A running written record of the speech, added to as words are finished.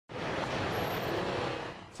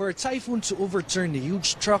For a typhoon to overturn the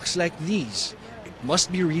huge trucks like these, it must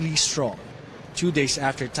be really strong. 2 days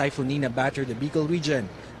after Typhoon Nina battered the Bicol region,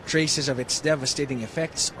 traces of its devastating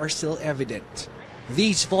effects are still evident.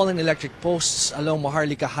 These fallen electric posts along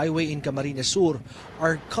Maharlika Highway in Camarines Sur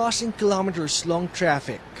are causing kilometers-long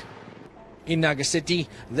traffic. In Naga City,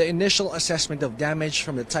 the initial assessment of damage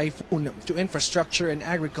from the typhoon to infrastructure and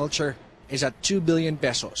agriculture is at 2 billion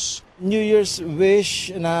pesos. New Year's wish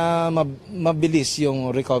na mabilis yung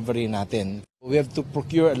recovery natin. We have to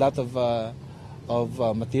procure a lot of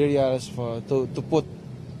materials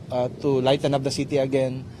to lighten up the city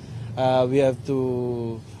again. We have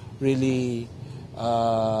to really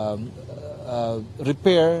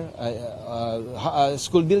repair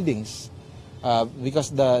school buildings because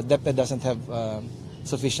the DepEd doesn't have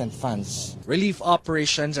sufficient funds. Relief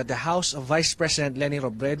operations at the house of Vice President Leni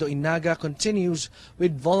Robredo in Naga continues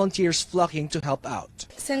with volunteers flocking to help out.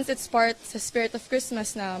 Since it's part sa spirit of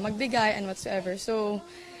Christmas na magbigay and whatsoever, so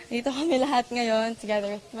dito kami lahat ngayon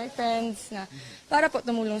together with my friends na para po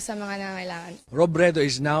tumulong sa mga nangangailangan. Robredo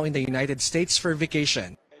is now in the United States for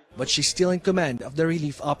vacation, but she's still in command of the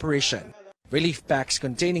relief operation. Relief packs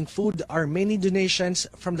containing food are mainly donations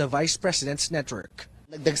from the Vice President's network.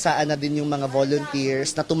 Nagdagsaan na din yung mga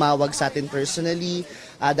volunteers na tumawag sa atin personally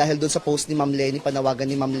dahil doon sa post ni Ma'am Leni, panawagan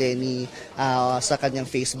ni Ma'am Leni sa kanyang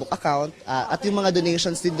Facebook account. At yung mga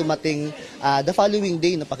donations din dumating the following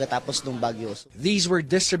day na pagkatapos ng bagyo. These were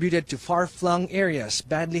distributed to far-flung areas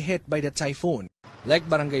badly hit by the typhoon, like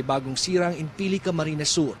Barangay Bagong Sirang in Pili,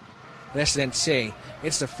 Camarines Sur. Residents say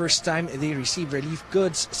it's the first time they receive relief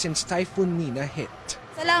goods since Typhoon Nina hit.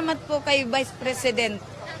 Salamat po kay Vice President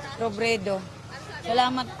Robredo.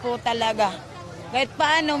 Salamat po talaga. Kahit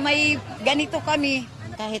paano may ganito kami.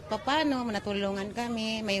 Kahit paano natulungan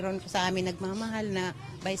kami, mayroon po sa amin nagmamahal na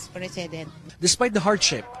Vice President. Despite the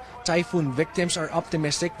hardship, typhoon victims are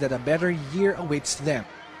optimistic that a better year awaits them.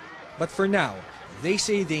 But for now, they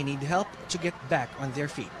say they need help to get back on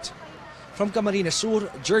their feet. From Camarines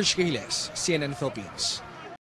Sur, George Giles, CNN Philippines.